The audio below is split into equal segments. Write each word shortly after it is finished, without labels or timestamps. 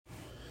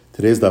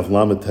Today's Daf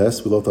Lamed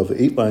Tes. We left off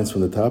 8 lines from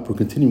the top. We're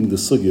continuing the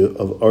sugya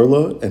of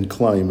Arla and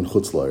Klayim and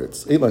Chutz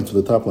La'aretz. 8 lines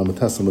from the top, Lamed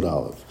Tes Amud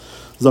Aleph.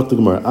 Zok the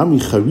Gemara, Ami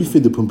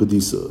Charife de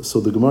Pumpadisa. So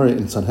the Gemara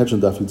in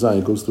Sanhedrin Daf Yud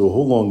Zayin goes through a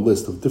whole long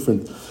list of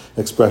different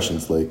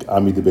expressions like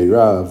Ami de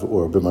Beirav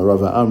or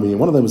B'marava Ami. And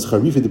one of them is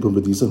Charife de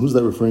Pumpadisa. Who's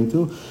that referring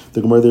to?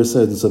 The Gemara there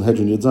says in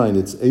Sanhedrin Yud Zayin,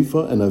 it's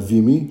Eifa and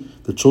Avimi,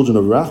 the children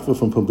of Rachva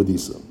from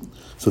Pumpadisa.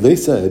 So they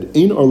said,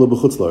 Ein Arla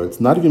b'chutz la'aretz,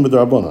 not even with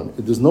Rabbanan.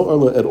 There's no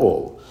Arla at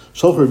all.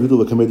 Shalach Rabbi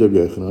Yehuda l'kamei Rabbi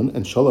Yochanan,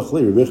 and Shalach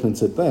le Rabbi Yochanan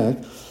said back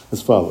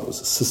as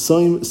follows: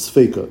 Sesayim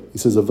sfeika. He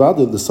says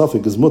avada the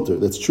suffix is mutter.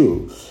 That's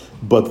true,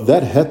 but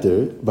that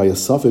heter by a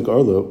suffix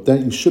arla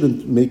that you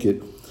shouldn't make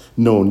it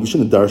known. You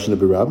shouldn't darshan a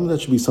berabim.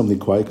 That should be something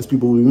quiet because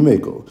people will be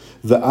mekel.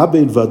 The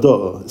abed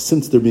vada'a,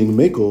 since they're being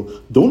mekel,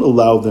 don't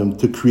allow them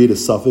to create a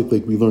suffix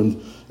like we learned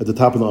at the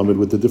top of the amid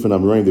with the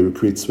different amoraim. They would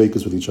create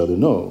sveikas with each other.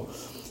 No.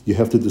 You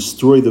have to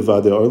destroy the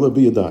Vade Arla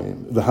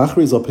b'yadayim.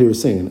 V'hachreiz al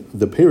Paris saying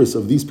the Paris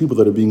of these people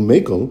that are being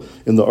mekel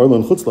in the Arla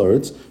and Chutz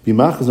La'aretz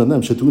b'machaz on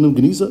them shetunim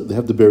geniza. They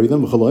have to bury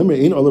them. Ein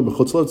Arla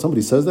b'chutz La'aretz.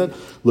 Somebody says that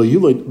lo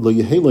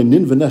yehei lo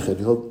nin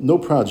v'nechet. No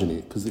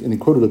progeny, and he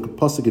quoted a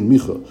pasuk in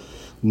Micha.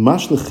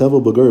 Mash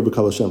lechevel b'gara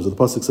b'kal Hashem. So the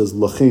pasuk says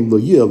lachem lo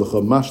yeh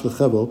lecha mash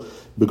lechevel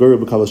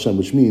b'gara b'kal Hashem,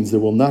 which means there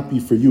will not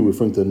be for you,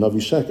 referring to Navi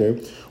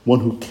Sheker,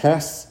 one who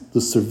casts the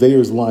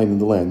surveyor's line in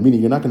the land. Meaning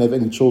you're not going to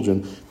have any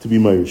children to be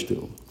married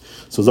to.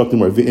 So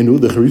Zaktimar Ve'inu,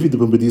 the Charifi de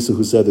Pumbedisa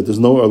who said that there's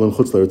no Arla and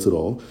Chutz La'aretz at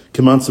all.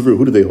 Keman Savru,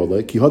 who do they hold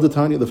like? Ki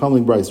Hadatanya, the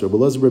following brayso. Rabbi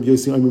Elazar, Rabbi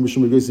Yossi, Amr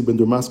Mishum, Rabbi Yossi ben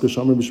Damascus,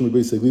 Shamar Mishum, Rabbi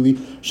Yossi Glili,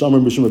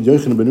 Shamar Mishum, Rabbi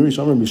Yochanan ben Uri,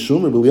 Shamar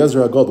Mishum, Rabbi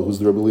Eliezer Agadol, who's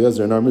the Rabbi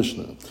Eliezer in our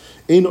Mishnah.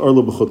 Ein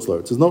Arla b'chutz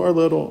La'aretz. There's no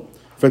Arla at all.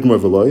 In fact,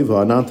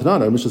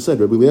 our Mishnah said,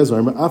 Rabbi Eliezer,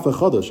 Afa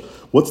Chadash.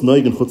 What's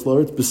Naig and Chutz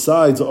La'aretz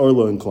besides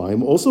Arla and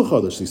Klaim? Also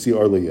Chadash. So you see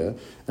Arla, yeah.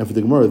 And for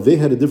the Gemara, they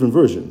had a different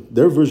version.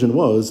 Their version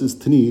is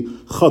Tani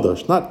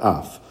Chadash, not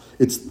Af.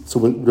 So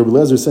what Rabbi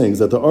Eliezer is saying is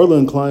that the Arla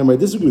and Klayim, I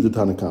disagree with the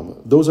Tanakama.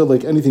 Those are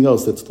like anything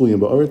else that's Tluyim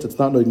Ba'aretz. It's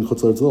not Noigin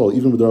Chutz La'aretz at all,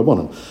 even with the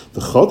Rabbanan.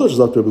 The Chadash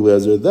Zak Rabbi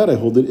Eliezer, that I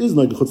hold it is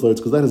Noigin Chutz La'aretz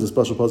because that has a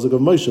special pasuk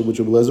of Moshe, which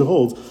Rabbi Eliezer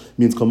holds,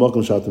 means Kal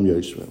Malkum Shatim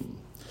Yeshvim.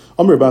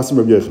 Amr Basim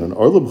Rabbi Yochanan,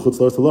 Arla b'chutz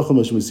La'aretz halacha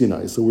Moshe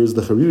Sinai. So whereas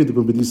the Charivi de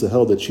Pumbedisa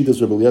held that Shitas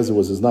Rabbi Eliezer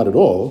is not at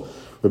all,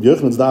 Rabbi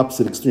Yochanan is the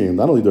opposite extreme.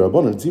 Not only the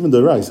Rabbanan, it's even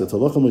the Rais. It's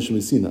halacha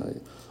Moshe Sinai.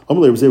 The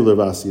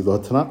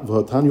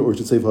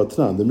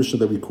Mishnah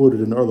that we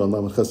quoted in Arla and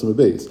Lamed Chesem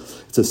Beis.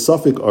 It says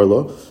Safik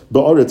Arla,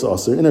 Ba'aretz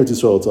Aser, in Eretz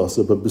Yisrael it's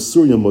Aser, but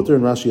B'Surya Mutter,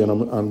 and Rashi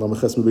on Lamed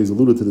Chesem Beis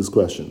alluded to this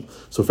question.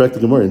 So for the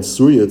Gemara, in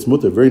Surya it's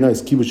Mutter, very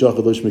nice, Kivush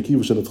Yachad Lo Shmei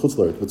Kivush and it's Chutz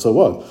La'aretz. But so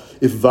what?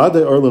 If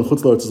Vade Arla and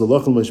Chutz La'aretz is Allah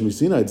Chal Meshmi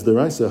Sinai, it's the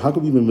Raisa, how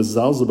could we even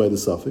mezalzel by the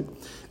Safik?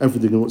 And for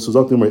the Gemara, so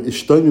Zak the Gemara,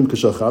 Ishtoimim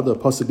Kashachad, a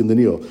pasuk in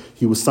Daniel,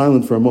 he was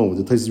silent for a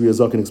moment. The Taisis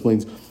Zakin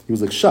explains, he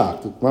was like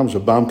shocked, Mamash a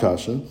Bam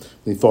Kasha, and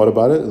he thought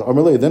about it, and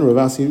Amalei, then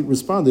Ravasi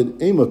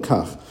responded, Ema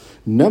Kach.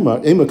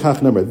 Nemar.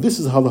 This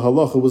is how the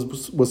halacha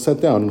was set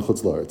down in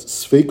Chutz La'aretz.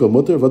 Sfeika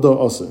mutter vada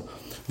aser.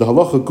 The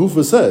halacha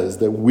gufa says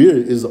that where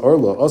is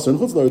Arla aser in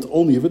Chutz La'aretz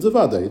only if it's a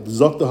vade.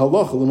 Zok the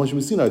halacha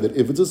l'moshe Sinai that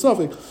if it's a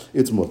suffix,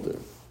 it's mutter.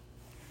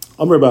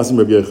 Amr Basim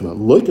Rabbi Yochanan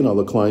loiken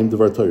ala Klayim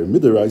devar Torah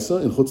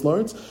midiraisa in Chutz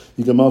La'aretz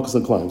you get malchus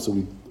and Klayim. So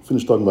we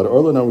finished talking about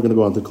Arla. Now we're going to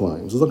go on to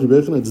Klayim. So Zok Rabbi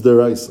Yochanan it's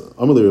deraisa.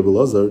 Amr Rabbi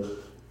Elazar.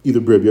 Either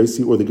Rabbi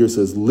Yossi or the Ger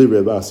says Li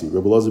Reb Asi.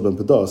 Rabbi Elazar ben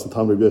Pedas, the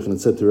Tam Rabbi Yochanan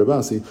said to Reb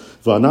Asi,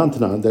 V'anan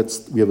Tanan.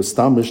 That's we have a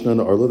Stam Mishnah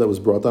and Arla that was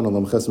brought down on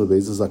Lam Chesem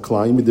Beis as a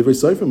Klayim midivrei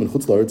Seifrim and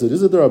Chutz La'aretz. It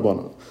is a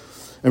derabbanan.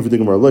 And for the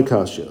Gemara, Lo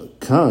Kasha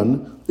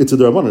Kan. It's a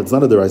derabbanan. It's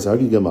not a deraisa. How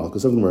can you get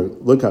malchus? The Gemara,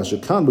 Lo Kasha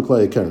Kan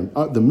b'Klai Karim.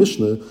 The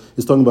Mishnah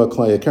is talking about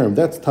Klai Karim.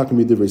 That's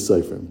Takami divrei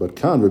Seifrim. But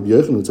Kan Rabbi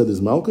Yochanan who said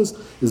this malchus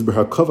is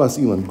b'Hakavas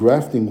Ilan,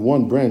 grafting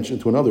one branch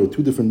into another,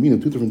 two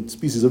different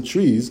species of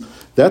trees.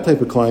 That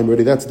type of climb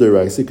already, that's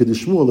deraisa.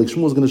 Kidushin, like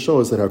Shmuel is going to show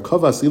us that our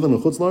kavas ilan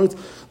and chutz la'aretz,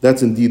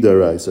 that's indeed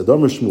deraisa.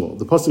 Damar Shmuel.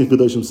 The pasuk in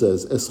Kidushin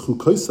says es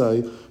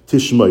chukoisai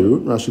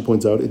tishmayu. Rashi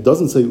points out it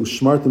doesn't say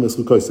ushmartim es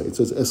chukoisai. It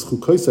says es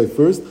chukoisai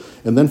first,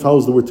 and then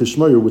follows the word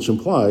tishmayu, which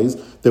implies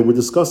that we're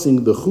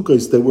discussing the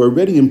chukos that were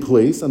already in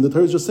place, and the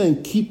Torah is just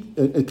saying keep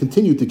and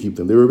continue to keep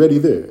them. They were already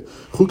there.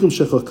 Chukim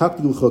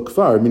shechakakti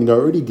l'chakfar, meaning I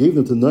already gave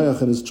them to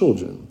Noach and his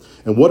children.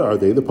 And what are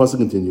they? The pasuk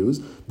continues: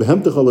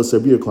 Behem techala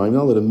serbir climb.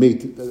 Now let them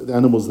mate the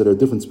animals that are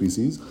different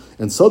species,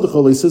 and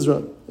sadachale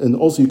sizra, and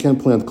also you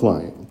can't plant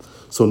climb.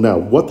 So now,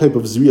 what type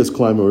of zrias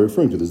climb are we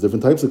referring to? There's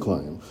different types of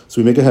climb. So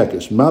we make a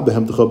hekesh. Ma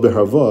behem techa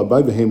beharva,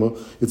 by behema,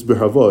 it's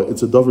beharva,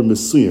 it's a davar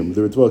misuyim.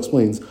 The Ritva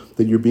explains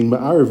that you're being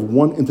ma'ariv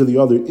one into the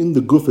other in the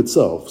guf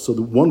itself. So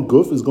the one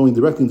guf is going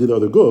directly into the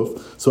other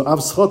guf. So av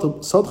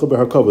sadcha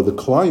beharkava, the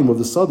climb of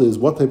the sada is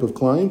what type of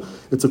climb?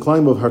 It's a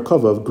climb of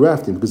harkava, of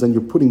grafting, because then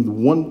you're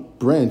putting one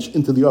branch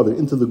into the other,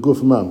 into the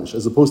guf mamish,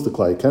 as opposed to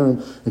klai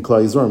kerem and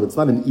klai yizram. It's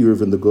not an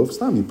erev in the guf. It's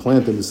not you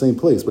plant in the same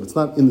place, but it's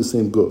not in the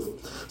same guf.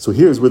 So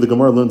here's where the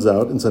Gemara learns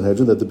out in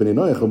Sanhedrin that the Bnei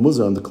Noach are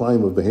muzar on the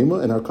klaim of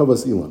behema and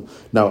harkavas ilan.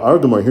 Now our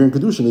Gemara here in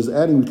Kidushin is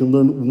adding, we can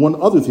learn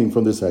one other thing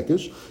from this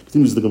hekesh.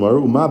 Continues the Gemara,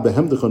 Uma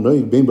behem decha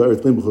bein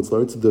ba'eretz bein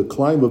b'chutzlaretz, the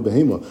klaim of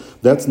behema,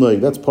 that's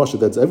noig, that's pasha,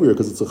 that's everywhere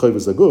because it's a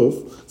chayvus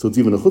aguf, so it's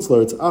even a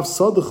chutzlaretz. Af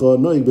sadecha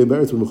noig bein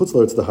ba'eretz bein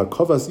b'chutzlaretz, the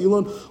harkavas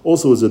ilan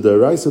also is a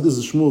deraisa. This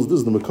is Shmuel's, this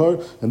is the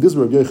Makar, and this is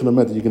where Rabbi Yochanan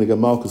meant that you're going to get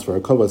malchus for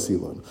harkavas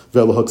ilan.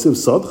 Ve'al haksiv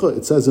sadcha,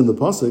 it says in the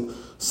pasuk,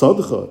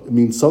 sadcha, it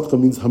means sadcha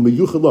means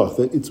hamiyuchalach,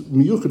 that it's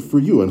miyuchad for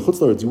you, and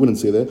chutzlaretz, you wouldn't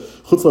say that.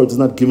 Chutzlaretz is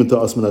not given to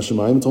us min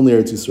hashemayim, it's only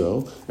Eretz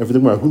Yisrael. And for the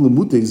Gemara,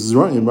 hulamute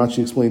zra'im, Rashi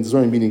explains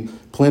zra'im meaning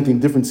planting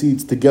different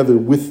seeds together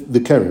with the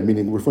kerem,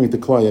 meaning referring to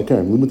klai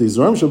kerem. Lumute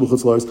zra'im shabu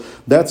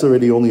chutzlaretz, that's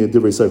already only a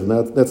divrei sefer,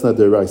 that's not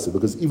deraisa,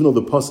 because even though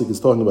the pasuk is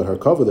talking about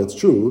harkava, that's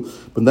true,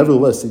 but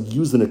nevertheless it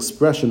used an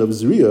expression of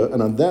zriya,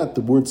 and on that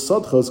the word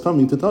sadcha is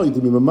coming to tell you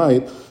to be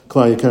mamayit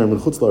klai kerem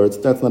and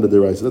chutzlaretz. That's not a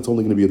deraisa, that's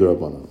only going to be a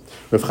derabanan.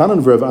 Rav Chanan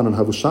and Rav Anan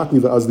have shakni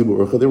ve'azli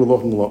bu'urcha, they were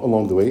walking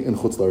along the way in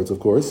chutzlaretz, of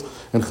course,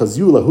 and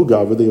chaziu lahu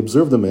gaver, they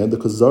observed the man, the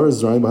Chazara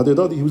zra'im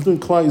b'hadei, he was doing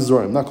klai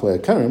zra'im, not klai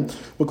kerem,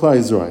 but klai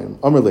zra'im.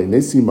 Amarle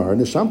nesimar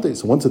neshamte.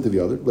 So one said to the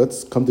other,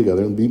 let's come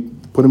together and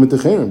put him into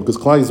cherem, because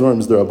klai zra'im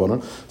is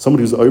derabanan.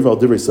 Somebody who's ayval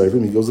divrei sefer,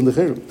 he goes into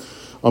cherem.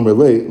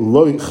 Amarle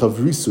loy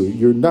chavrisu,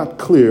 you're not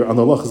clear on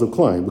the halachas of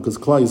klai, because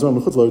klai zra'im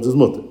and chutzlaretz is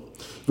mutter.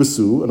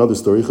 Visu, another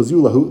story,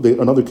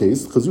 another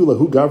case,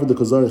 Chazulahu gaver the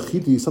Chazara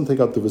chiti, some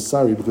take out the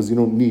Visari because you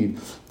don't need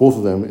both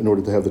of them in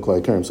order to have the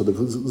Klai Karim. So the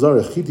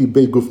Chazara chiti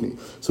be gufni.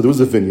 So there was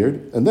a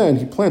vineyard, and then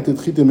he planted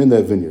chitim in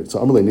that vineyard. So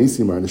Amalei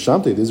Nesimar and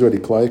Shamte, there's already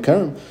Klai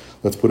Karim.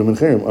 Let's put him in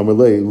Cherem.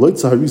 Amalei loy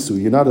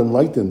tzaharisu, you're not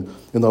enlightened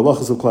in the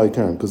halachas of Klai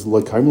Karim, because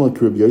like Kaimel and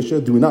Reb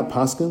Yosha, do we not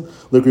paskin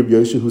like Reb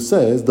Yosha, who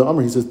says the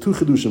Amr, he says two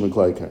Chidushim in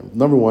Klai Karim.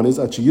 Number one is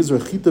Achi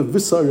Yizra chita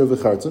Visari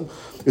v'chartzen.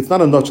 It's not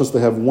enough just to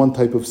have one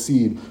type of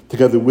seed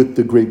together with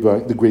the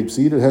grape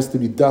seed. It has to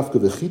be dafka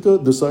the chita,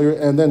 the sire,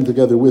 and then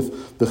together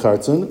with the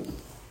chartzen.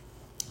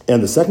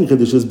 And the second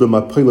chiddush is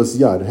b'mapilas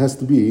yad. It has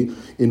to be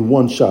in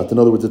one shot. In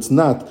other words, it's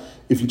not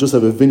if you just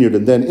have a vineyard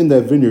and then in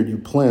that vineyard you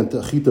plant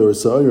a chita or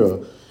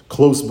sa'ira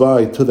close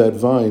by to that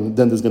vine,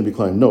 then there's going to be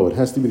climb. No, it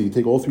has to be that you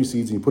take all three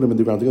seeds and you put them in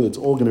the ground together, it's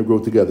all going to grow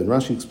together. And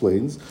Rashi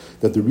explains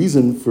that the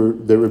reason for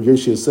that Rabbi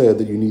Yeshua said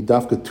that you need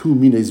dafka two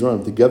minei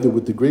zram together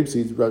with the grape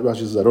seeds, Rashi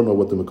says, I don't know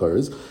what the makar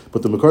is,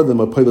 but the makar, the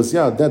mapilas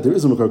yad, that there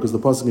is a makar, because the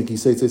pasuk in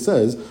Kisei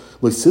says,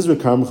 like sizra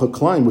karim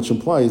chakleim, which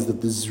implies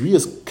that the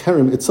zrias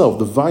karim itself,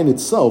 the vine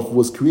itself,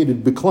 was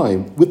created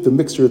b'kleim, with the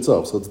mixture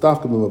itself. So it's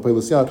dafka and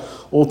mapilas yad,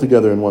 all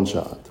together in one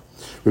shot.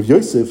 Rav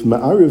Yosef,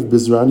 Ma'ariv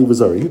Bizrani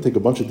Vazari, he would take a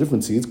bunch of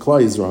different seeds,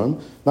 Klai Yizram,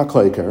 not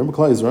Klai Karim, but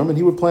Klai Yizram, and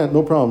he would plant,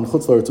 no problem, in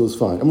Chutzlaretz it was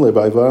fine.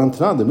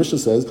 The Mishnah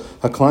says,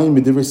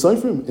 Haklayim Midivrei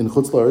Seifrim, in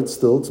Chutzlaretz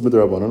still, it's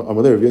Midrabanan,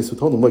 Amalei Rav Yosef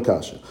told him, like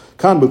Kasha.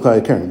 Kan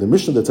B'Klai Karim, the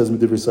Mishnah that says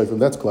Midivrei Seifrim,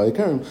 that's Klai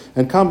Karim,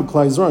 and Kan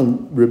B'Klai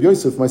Yizram, Rav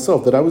Yosef,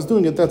 myself, that I was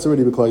doing it, that's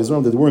already B'Klai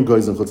Yizram, that there weren't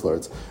guys in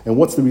Chutzlaretz. And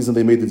what's the reason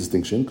they made the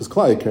distinction? Because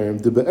Klai Karim,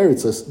 the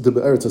Be'eretz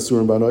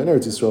Asurim Bano, in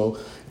Eretz Yisrael,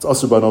 it's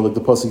Asur Bano, like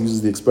the Pasuk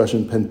uses the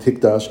expression Pen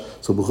Tikdash,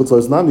 so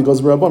B'Chutzlaretz Nami goes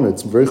B'Rabbanan,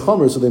 it's very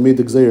chomer, so they made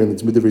the Gzeir, and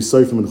it's Midivrei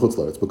Seifrim and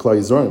Chutzlaretz, but Klai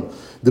Yizram,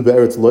 the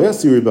Be'eretz Lo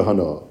Yasiri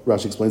B'Hana,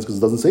 Rashi explains, because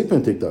it doesn't say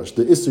Pen Tikdash.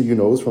 The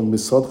Isser, is from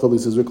Misad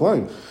Chalis Isser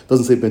Klein. It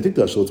doesn't say Pen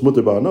Tikdash, so it's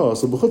Mutter B'Hana.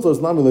 So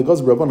B'Chutzlaretz Nami, like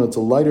Gaz B'Rabbanan, it's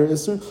a lighter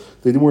Isser.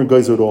 They weren't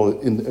Geyser at all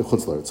in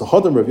Chutzlaretz. So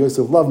Hadam Rav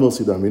Yosef, Lav No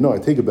Sidami. No, I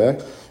take it back.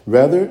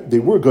 Rather, they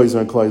were Geyser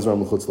and Klai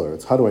Yizram and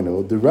Chutzlaretz. How do I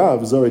know? The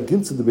Rav, Zara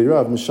Gintzah, the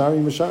Beirav,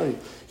 Mishari.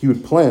 He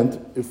would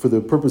plant for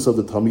the purpose of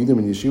the Talmidim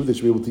and Yeshiva, they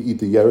should be able to eat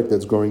the yerek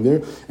that's growing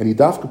there, and he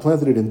dafka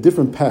planted it in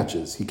different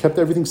patches. He kept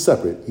everything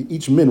separate.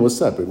 Each min was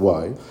separate.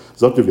 Why?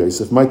 Zakter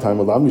Yosef, my time,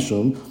 Alav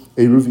Mishum,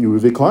 Eruv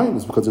Yeruve Klein,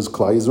 is because it's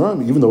Klai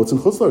Yizram, even though it's in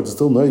Chutzlar, it's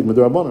still Noig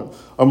Midrabanan.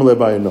 Amalei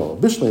Bayan no.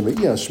 Bishlei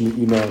Me'iyah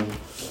Shmi'inan.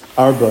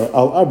 Arba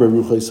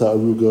ruchai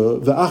sa'aruga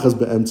ve'achas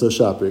be'emtza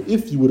shaper.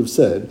 If you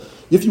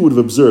would have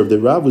observed that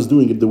Rav was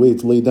doing it the way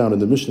it's laid down in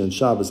the Mishnah and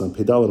Shabbos on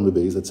Pedal and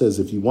Rebbeis, that says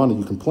if you wanted,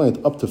 you can plant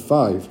up to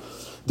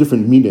 5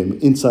 different minim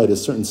inside a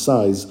certain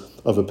size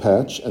of a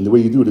patch, and the way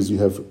you do it is you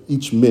have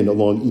each min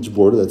along each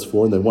border, that's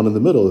 4, and then 1 in the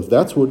middle. If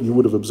that's what you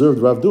would have observed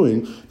Rav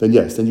doing, then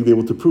yes, then you'd be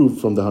able to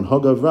prove from the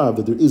Hanhaga of Rav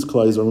that there is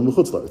Klai Yizram and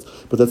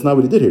Mechutzlaretz. But that's not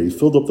what he did here. He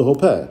filled up the whole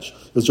patch.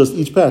 It's just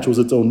each patch was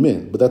its own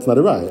min, but that's not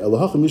a raya.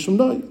 Elahachim mishum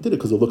no, he did it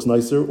because it looks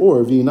nicer,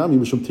 or v'inami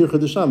mishum tircha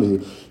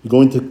deshami, you're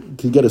going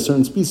to get a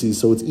certain species,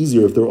 so it's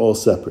easier if they're all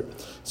separate.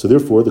 So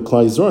therefore, the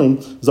Klai Yizram,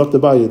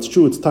 Zaktabaya, it's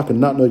true, it's taka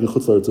not knowing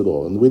Chutzlaretz at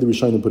all. And the way the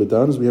Rishonim put it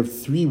down is we have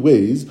 3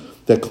 ways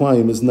that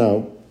Klaim is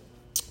now.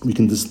 We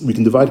can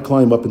divide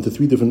Klaim up into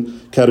 3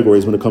 different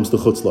categories when it comes to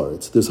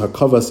Chutzlaretz. There's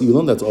Hakavas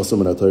Ilan, that's also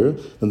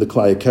Menatayr. Then the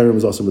Klai Karim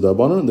is also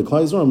Medabanan, and the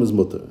Klai Yizram is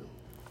Mutter.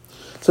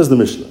 Says the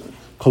Mishnah.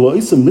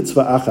 Koloisa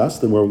mitzvah achas,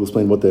 then we'll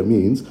explain what that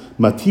means.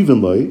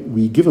 Mativin loy,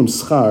 we give him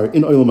schar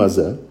in oil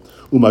mazeh.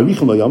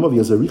 Umarichem layamav, he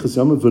has a riches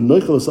yamav,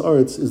 v'noichel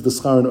ha'aretz is the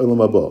schar in olam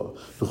haba.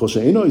 V'chol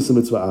she'eno isa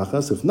mitzvah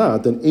achas, if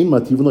not, then ein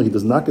mativno, he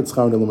does not get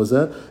schar in olam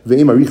hazeh,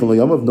 ve'ein marichem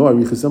layamav, no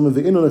ariches yamav,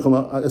 ve'eno noichel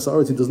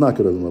ha'aretz, he does not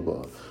get olam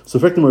haba. So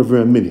effectively, we're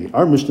very mini.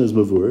 Our Mishnah is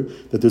mavur,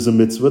 that there's a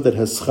mitzvah that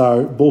has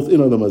schar both in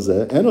olam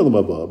hazeh and olam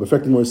haba. But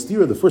effectively, we're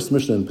stira, the first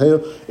Mishnah in Peah,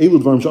 elu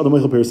dvarim sh'adam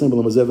eichel perisem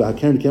olam hazeh,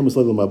 v'hakern kemus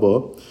olam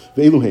haba,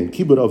 ve'elu hein,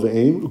 kibud av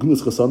ve'eim,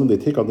 ugunus chasadim, they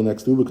take out the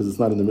next two because it's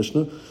not in the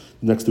Mishnah,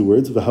 the next two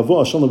words,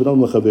 v'hava asham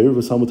l'b'dam l'chaver,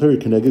 v'salmutari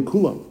keneged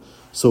kulam.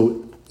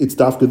 So it's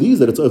dafka these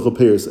that it's oichel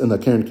peiros and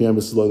that karen kiyam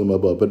is loylam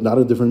haba, but not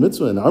a different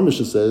mitzvah. And our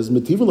Mishnah says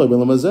mitivin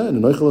loylam hazeh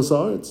and oichel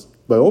ha'aretz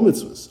by all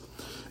mitzvahs.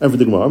 And for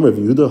the Gemara, Amar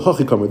Yehuda,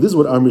 Hachikamer, this is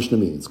what our Mishnah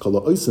means.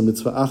 Kala oisa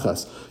mitzvah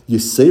achas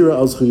yisera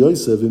al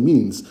zchuyosev. It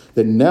means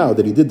that now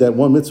that he did that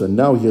one mitzvah,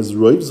 now he has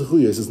roiv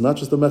zchuyos. It's not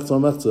just a mechza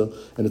mechza,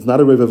 and it's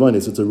not a roiv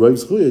avanis. It's a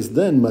roiv zchuyos.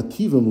 Then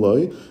mativim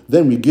loy.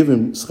 Then we give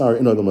him schar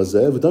in olam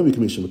hazeh. V'dam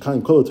yikmishim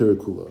kayim kol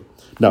kula.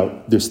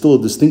 Now, there's still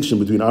a distinction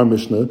between our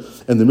Mishnah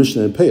and the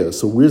Mishnah in Peah.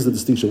 So where's the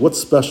distinction?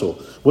 What's special?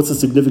 What's the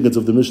significance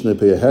of the Mishnah in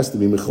Peah? It has to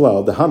be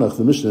Michlal, the Hanach,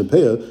 the Mishnah in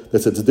Peah, that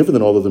says it's different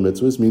than all of the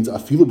mitzvahs, means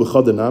Afilu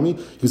b'chadanami,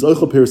 he's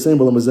oichel perisem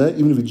b'lamazeh,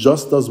 even if he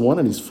just does one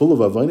and he's full of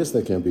avainis,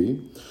 that can't be.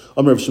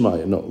 Amar of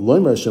Shemaya, no.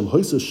 Loimer Hashem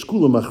hoisa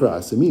shkula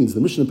machras. It means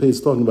the Mishnah in Peah is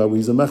talking about where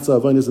he's a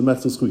mechza avainis and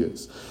mechza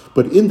schuyas.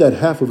 But in that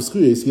half of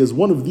schuyas, he has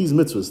one of these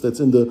mitzvahs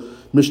that's in the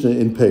Mishnah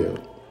in Peah.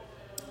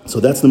 So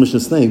that's the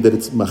Mishnah saying that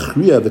it's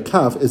machriya, the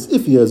kaf, as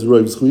if he has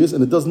roiv zchuyas,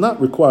 and it does not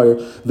require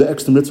the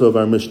extra mitzvah of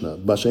our Mishnah.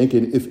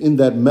 Bashenkin, if in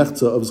that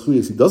mechza of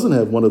zchuyas he doesn't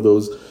have one of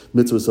those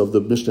mitzvahs of the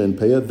Mishnah in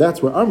Peah,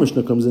 that's where our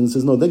Mishnah comes in and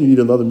says, no, then you need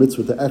another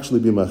mitzvah to actually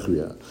be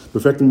machriya.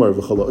 Perfecting more, is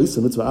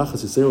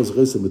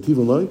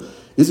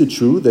it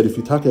true that if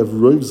you have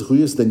roiv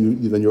zchuyas,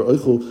 then you're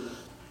oichel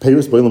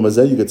peiros b'olam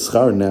hazeh, you get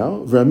schar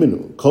now?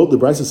 V'raminu. Kol the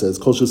Brisa says,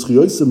 kol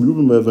sheschuyosim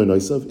rubim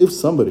me'avonosav. If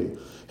somebody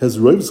has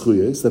roiv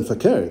zchuyos, then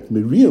fakert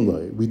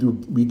miriyan.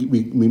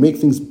 We make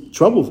things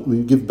trouble.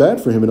 We give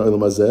bad for him in olam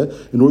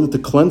hazeh in order to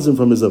cleanse him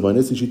from his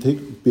avanis. He should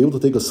be able to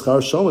take a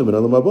schar shalom in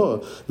olam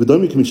haba.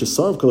 V'dom yikim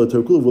shesarv kol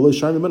terkul v'lo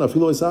shar mimena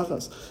afilo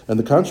isachas. And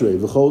the contrary,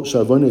 v'chol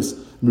shavanis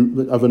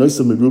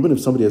avanosav merubin.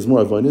 If somebody has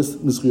more avanis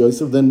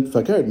mischuyosiv, then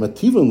fakert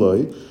mativon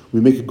loy. We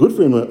make it good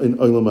for him in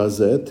olam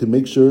hazeh to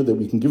make sure that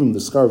we can give him the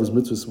schar of his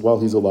mitzvahs while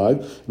he's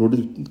alive in order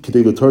to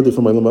kedei l'tarde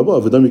from olam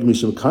haba. V'dom yikim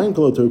shemkayim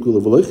kol terkul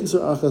v'lo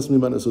chisar achas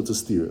mimena. So it's a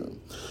steer.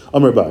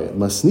 Amar Baya,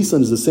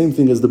 Masnisan is the same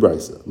thing as the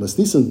Brisa.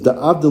 Masnisan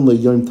da'avdan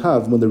le'yom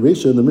tav, when the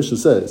Reisha in the Mishnah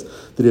says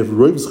that if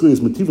roiv zchuyos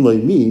mativin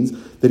le'y means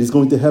that he's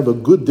going to have a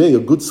good day, a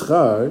good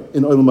schar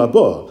in olam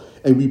haba,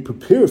 and we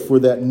prepare for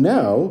that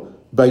now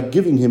by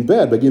giving him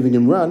bad, by giving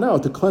him ra now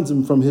to cleanse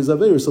him from his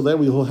aver, so that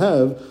we will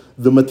have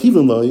the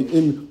mativin le'y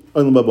in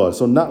olam haba.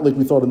 So not like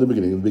we thought in the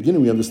beginning. In the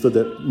beginning, we understood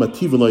that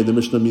mativin le'y, the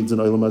Mishnah means in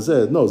olam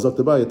hazeh. No,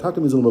 zaktabaya taka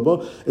means in olam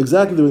haba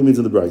exactly the way it means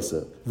in the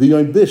Brisa. The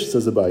yom bish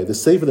says Abai. The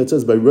sefer that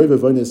says by roiv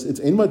avanis, it's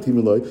ein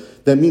mativin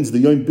le'y. That means the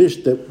yom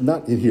bish that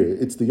not in here.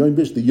 It's the yom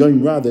bish, the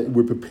yom ra that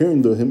we're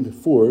preparing him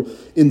for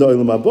in the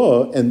olam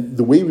haba, and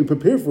the way we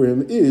prepare for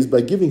him is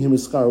by giving him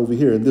his schar over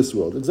here in this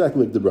world,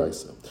 exactly like the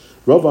Brisa.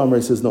 Rav Amar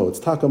says, no, it's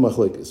taka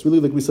machlekes. Really,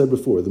 like we said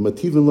before, the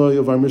mativin loy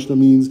of our Mishnah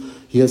means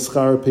he has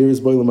schar,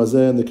 peiros b'olam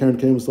hazeh, and the karen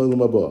kemus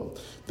loylam haba.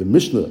 The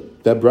Mishnah,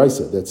 that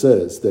Brisa, that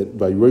says that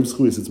by roiv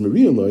zchuyos it's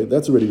miriyan loy,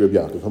 that's already Reb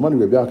Yaakov. Hamani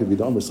Reb Yaakov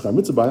yidamar schar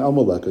mitzvah by al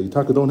maleka.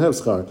 Yitaka don't have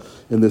schar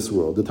in this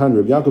world. The time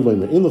Reb Yaakov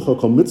leimer in lecha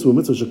kol mitzvah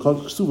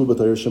shekal ksuva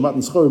b'tayr shemat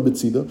nschar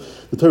b'tzida.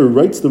 The Torah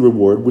writes the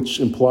reward, which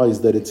implies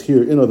that it's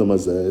here in olam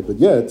hazeh. But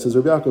yet says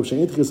Reb Yaakov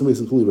she'ein tchias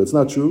ameis chaliva. It's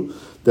not true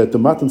that the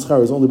matan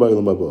schar is only by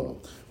olam haba.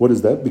 What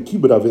is that? It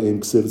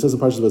says in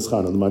Parshas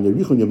V'eschana, l'man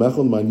yerichon yamechon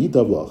l'man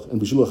yitav lach. And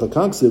b'shulach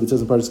hakan it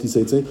says in Parshas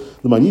Kiseitze,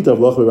 l'man yitav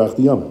lach v'rach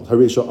diyamim.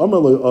 Hareisha amar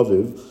lo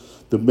aviv.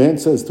 The man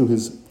says to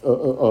his,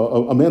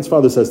 a man's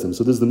father says to him,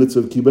 so this is the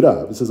mitzvah of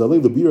kibarav. He says,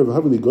 Alei l'bir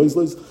v'havili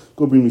goizleis,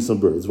 go bring me some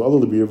birds. V'alo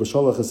l'bir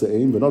v'shalach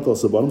ha'se'ein, v'not al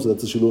sabanim, so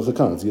that's the shiluch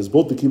hakan. So he has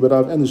both the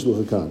kibarav and the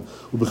shiluch hakan.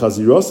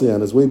 U'b'chazirosei,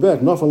 on his way back,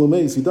 nafal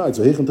l'meis, he died.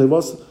 So heichen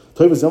tevas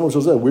yamav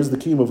shalzeh, where's the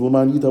kiyum of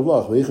l'man yitav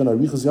lach? Heichen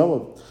arichas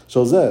yamav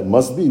shalzeh,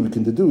 must be, we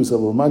can deduce that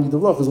l'man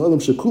yitav lach is l'elam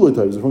shekulei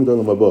tayv, referring to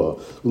l'elam haba.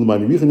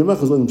 L'man yirichen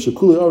yamech is l'elam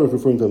shekulei arach,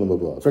 referring to l'elam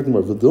haba. In fact,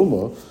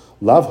 v'dilma,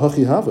 lav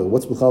hachi hava,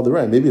 what's b'chal the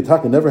ran? Maybe a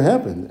taka never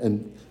happened,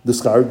 and the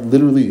schar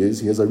literally is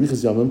he has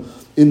arichas yamim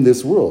in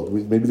this world.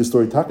 Maybe the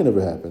story taka never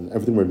happened.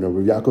 Everything we're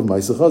knowing. Yaakov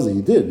Ma'aseh Chazi,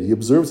 he did. He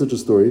observed such a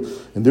story,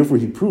 and therefore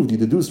he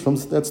deduced from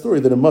that story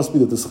that it must be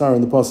that the schar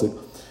in the pasuk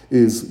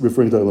is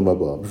referring to Olam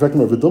Haba.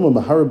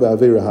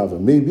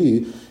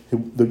 Maybe you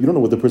don't know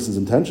what the person's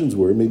intentions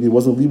were. Maybe it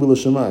wasn't libel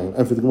l'shamayim.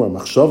 And for the Gemara,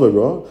 machshava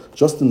ra,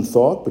 just in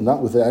thought but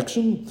not with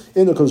action.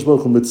 In the Kadosh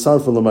Baruch Hu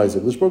mitzarfa l'maiseh. The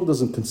Kadosh Baruch Hu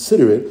doesn't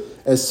consider it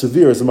as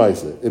severe as a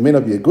maiseh. It may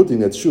not be a good thing,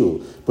 that's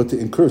true, but to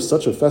incur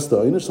such a festa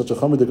einish, such a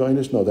chamer dega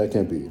einish, no, that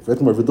can't be.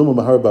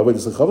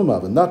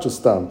 Not just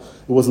stam,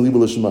 it wasn't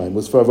libel l'shamayim. It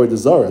was for avodah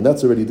zara, and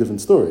that's already a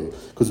different story.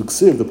 Because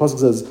uksiv, the pasuk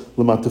says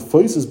l'mat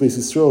tefois is beis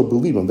Yisrael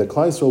belibam. That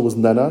Klal Yisrael was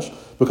nanash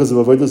because of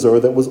avodah zara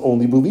that was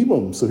only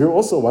belibam. So here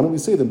also, why don't we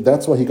say that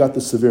that's why he got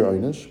the severe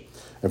einish?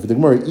 And for the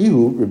Gemara,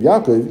 Ihu, Rabbi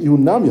Yaakov, Ihu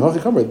Nami,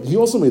 Hachi he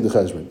also made the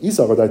cheshbon.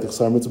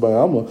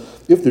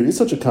 If there is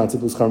such a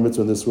concept of schar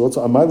mitzvah in this world,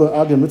 so Amayla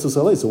Aga mitzvah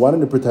saleh. So why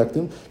didn't it protect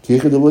him? They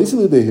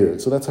hear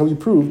it. So that's how he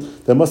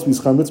proved that must be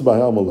schar mitzvah by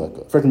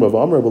Amaleka.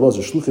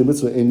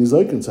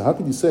 So how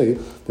could you say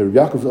that Rabbi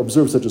Yaakov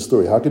observed such a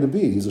story? How could it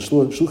be? He's a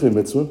shluchei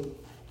mitzvah.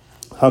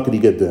 How could he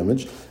get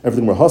damaged?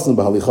 Everything were hasan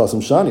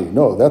b'halichasim shani.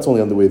 No, that's only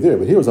on the way there.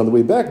 But here it was on the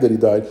way back that he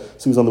died,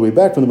 so he was on the way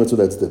back from the mitzvah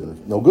that's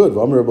different. No good. Even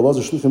on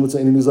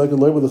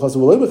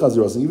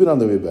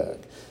the way back.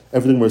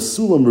 Everything where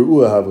sulam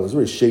ru'ua hava is a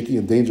very shaky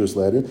and dangerous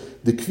ladder.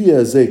 The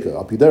kviya zeka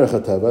apiderach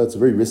hatava, it's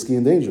very risky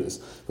and dangerous.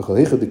 The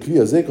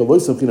kviya zeka loy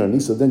samchin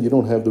anisa, then you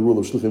don't have the rule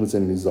of shluchim mitzvah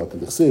and nizakin.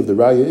 The chsev, the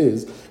raya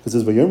is, because it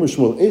says vayomer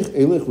Shmuel eich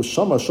elech was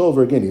shama shal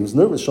again. He was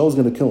nervous, Shaul was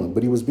going to kill him,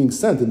 but he was being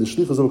sent in the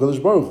shlichus of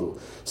Hakadosh Baruch Hu.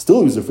 Still,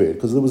 he was afraid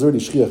because there was already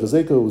shchiach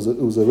zeka.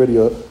 It was already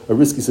a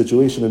risky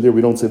situation, and there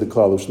we don't say the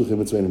klal of shluchim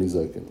mitzvah and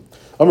nizakin.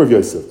 Amar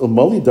Yosef,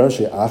 Umali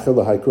darshe acher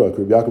lahaykra.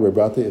 Rabbi Yaakov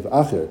Bar Brate, if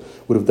Acher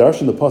would have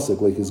darshed the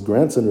pasuk like his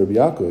grandson Rabbi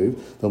Yaakov,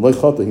 then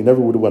Leichata, he never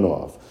would have went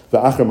off.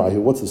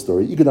 What's the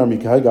story?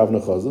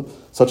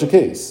 Such a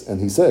case. And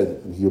he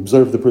said, he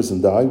observed the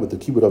person die with the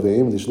kibbut of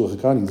and the shluch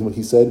hakani.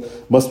 He said,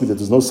 must be that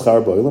there's no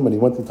schar ba'olam, and he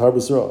went to Tar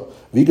B'Sra.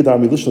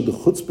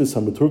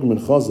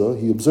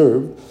 He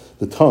observed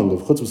the tongue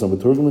of chutzpis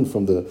hamaturgamin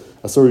from the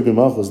Asori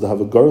Gemachos, the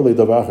Havagarle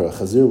Davacher. A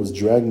chazir was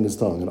dragging his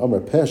tongue. And Amar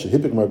Pesh,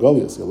 Hipik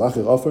Margalias,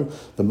 Yalacher Afer,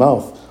 the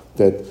mouth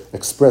that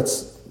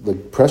express the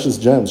precious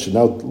gems should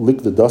now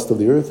lick the dust of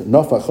the earth.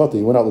 Nafachata,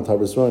 he went out to Tar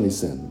B'Sra and he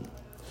sinned.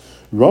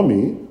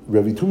 Rami,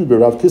 Rabbi Tuvi bar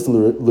Rav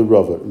Kisna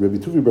l'Rava. Rabbi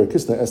Tuvi bar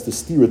Kisna asked to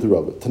steer it to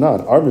Rava.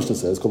 Tanan, our Mishnah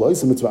says, Kol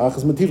ha'isa mitzvah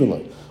achas metivin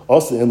lai.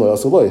 Asa in lai,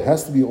 asa lai. It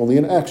has to be only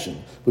an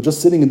action. But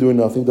just sitting and doing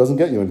nothing doesn't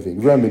get you anything.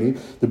 Ramini,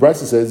 the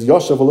Brisa says,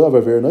 Yashav alav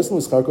aver, nice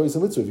l'schar kol ha'isa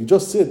mitzvah. If you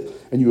just sit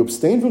and you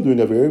abstain from doing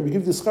aver, we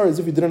give you the schar as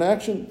if you did an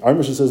action. Our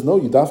Mishnah says, no,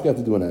 you dafka have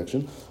to do an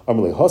action.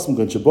 Amalei hasam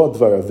gan shabbat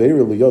dvar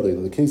aver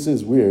liyadei. The case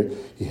is where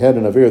he had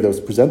an aver that was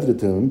presented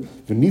to him,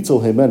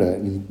 v'nitzol heimena,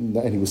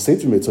 and he was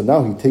saved from it. So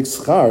now he takes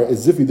schar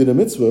as if he did a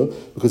mitzvah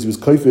because he was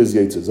kaifer his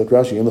yitzah. Zak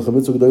Rashi, he was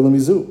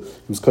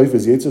kaifer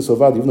his yitzah so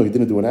vad, even though he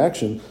didn't do an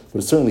action,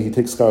 but certainly he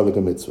takes schar like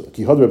a mitzvah.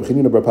 Ki had Reb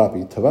Chanina bar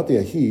Papi, tavate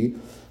ahi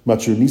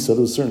matur nisa.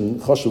 There was a certain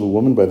chash of a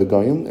woman by the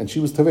Goyim, and she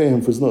was tavei him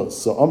for his nose.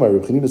 So Amar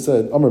Reb Chanina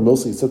said, Amar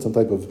Milsa, he said some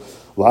type of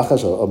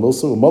lachash, a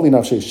milsa, umali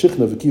nafshei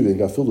shichna v'kiva. He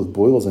got filled with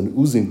boils and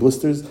oozing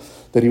blisters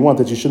that he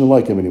wanted. She shouldn't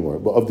like him anymore.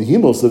 But of the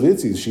himos of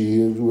Itzi,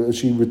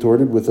 she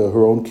retorted with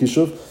her own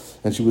kishuv,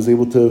 and she was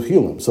able to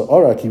heal him. So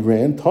Arak, he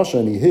ran, Tasha,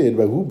 and he hid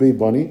by Hu Bei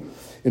Bani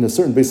in a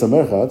certain Beis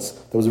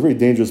HaMerchatz that was a very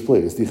dangerous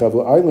place. The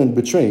Chavla island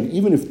betraying,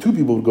 even if two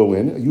people would go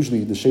in,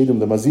 usually the Shadim,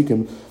 the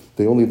Mazikim,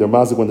 they're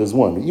mazik when there's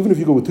one. Even if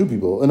you go with two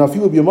people, and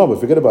afilu b'yamama,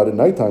 forget about it,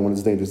 nighttime when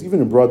it's dangerous, even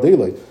in broad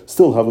daylight,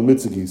 still have a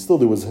mitzvah.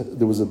 Still it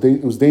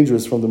was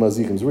dangerous from the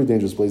mazikim. It's a very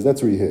dangerous place.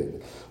 That's where he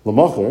hid.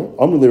 Lamacher,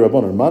 Amrli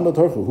Rabbanar,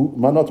 Manatar,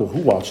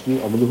 who watched you?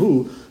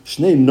 Amrlihu,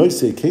 Shnei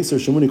Noise, Keser,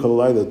 Shemuni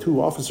Kalalai, the two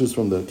officers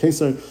from the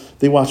Keser,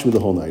 they watched me the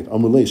whole night.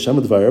 Amrli,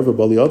 Shemad Vayerva,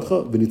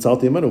 Baliadcha,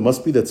 Vinitzalti Amenu.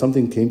 Must be that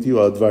something came to you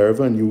at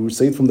Vayerva and you were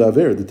saved from the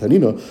Aver. The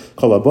Tanina,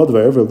 Kalabad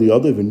Vayerva,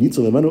 Liada,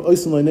 Vinitzal Amenu,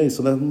 Oisin Lainei.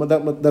 So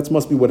that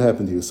must be what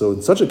happened to you. So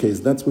in such a case,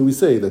 that's where we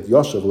say that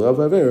Yashav,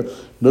 Le'av Aver,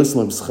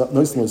 Noisin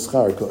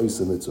Schar,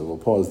 Ka'oisin Mitzvah. We'll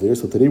pause there.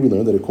 So today we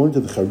learned that according to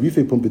the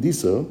Charife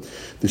Pumbedisa,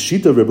 the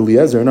Shita of Rebbe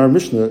Eliezer in our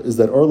Mishnah is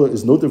that Arla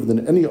is no different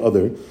than any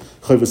other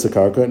chayvus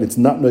hakarka, and it's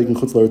not noig in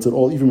chutz la'aretz at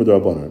all, even with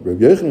Rabbanan.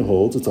 Rabbi Yochanan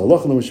holds it's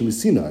halacha l'mashim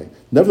Sinai.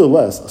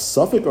 Nevertheless, a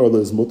suffix Arla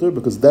is mutter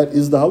because that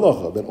is the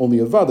halacha, that only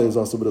a vada is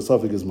also, but a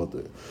suffix is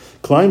mutter.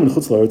 Klaim and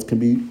chutz la'aretz can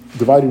be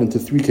divided into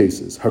three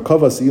cases.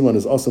 Harkava seilan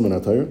is asam and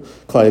atayr,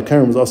 klai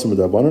akarim is asam and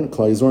Rabbanan,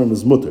 klai zorim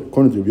is mutter.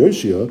 According to Rabbi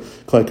Yoshia,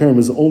 klai akarim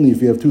is only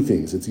if you have two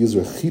things. It's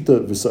yizra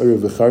chita v'sa'ir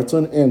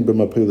v'chartzon and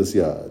b'mapelis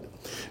yad.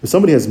 If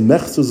somebody has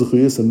mechza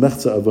zechuyas and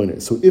mechza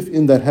avonis, so if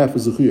in that half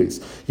of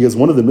zechuyas he has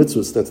one of the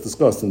mitzvahs that's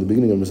discussed in the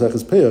beginning of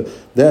Maseches Peah,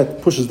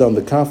 that pushes down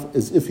the kaf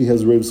as if he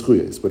has reiv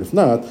zechuyas. But if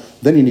not,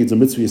 then he needs a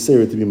mitzvah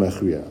yisera to be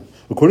machriya.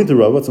 According to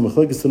Rava, it's a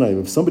machlekes tanaim.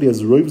 If somebody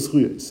has reiv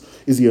zechuyas,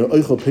 is he an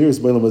oichel peiros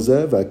b'elam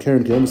hazeh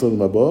v'akeren k'em s'alim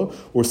haba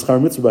or schar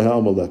mitzvah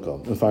b'ha'am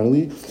aleka? And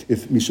finally,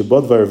 if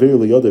mishabad v'arvei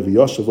liyada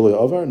v'yashav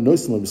v'le'avar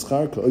noisen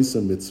l'mischar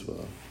ka'oisen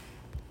mitzvah.